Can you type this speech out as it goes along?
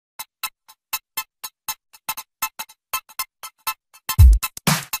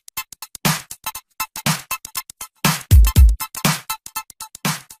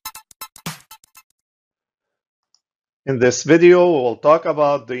In this video, we will talk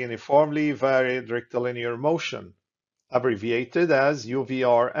about the uniformly varied rectilinear motion, abbreviated as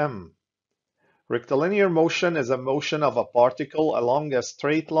UVRM. Rectilinear motion is a motion of a particle along a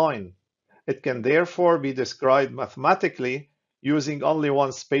straight line. It can therefore be described mathematically using only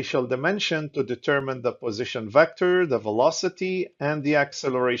one spatial dimension to determine the position vector, the velocity, and the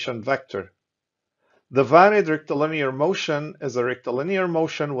acceleration vector. The varied rectilinear motion is a rectilinear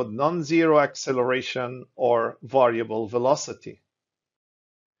motion with non-zero acceleration or variable velocity.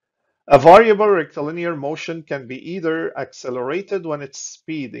 A variable rectilinear motion can be either accelerated when its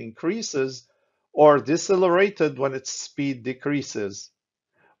speed increases or decelerated when its speed decreases.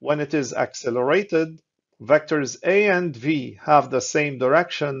 When it is accelerated, vectors a and v have the same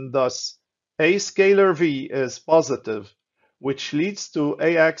direction, thus a scalar v is positive, which leads to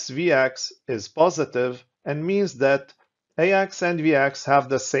ax vx is positive and means that ax and vx have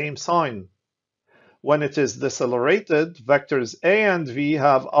the same sign. When it is decelerated, vectors a and v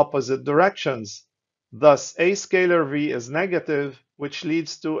have opposite directions. Thus, a scalar v is negative, which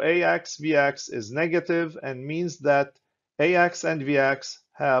leads to ax vx is negative and means that ax and vx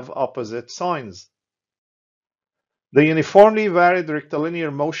have opposite signs. The uniformly varied rectilinear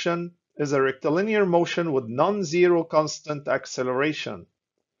motion is a rectilinear motion with non-zero constant acceleration.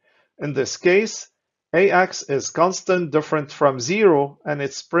 In this case, ax is constant different from 0 and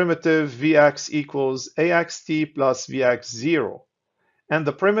its primitive vx equals axt plus vx0. And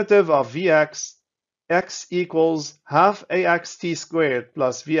the primitive of vx, x equals half axt squared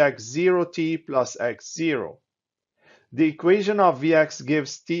plus vx0t plus x0. The equation of Vx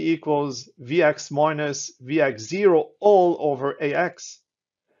gives t equals Vx minus Vx0 all over Ax.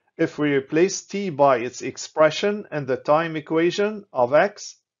 If we replace t by its expression in the time equation of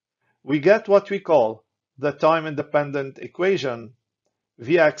x, we get what we call the time-independent equation.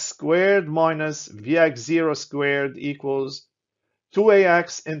 Vx squared minus Vx0 squared equals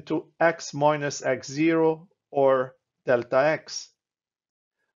 2ax into x minus x0 or delta x.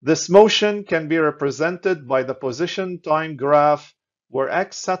 This motion can be represented by the position-time graph where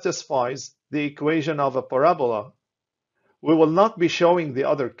x satisfies the equation of a parabola. We will not be showing the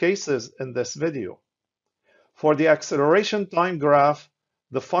other cases in this video. For the acceleration time graph,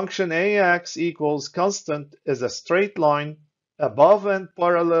 the function ax equals constant is a straight line above and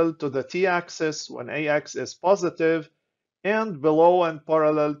parallel to the t-axis when ax is positive and below and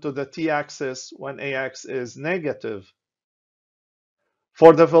parallel to the t-axis when ax is negative.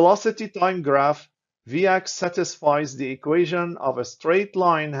 For the velocity time graph, Vx satisfies the equation of a straight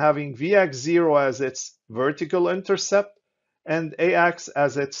line having Vx0 as its vertical intercept and Ax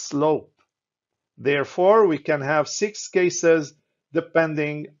as its slope. Therefore, we can have 6 cases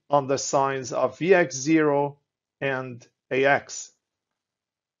depending on the signs of Vx0 and Ax.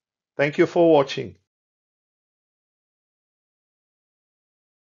 Thank you for watching.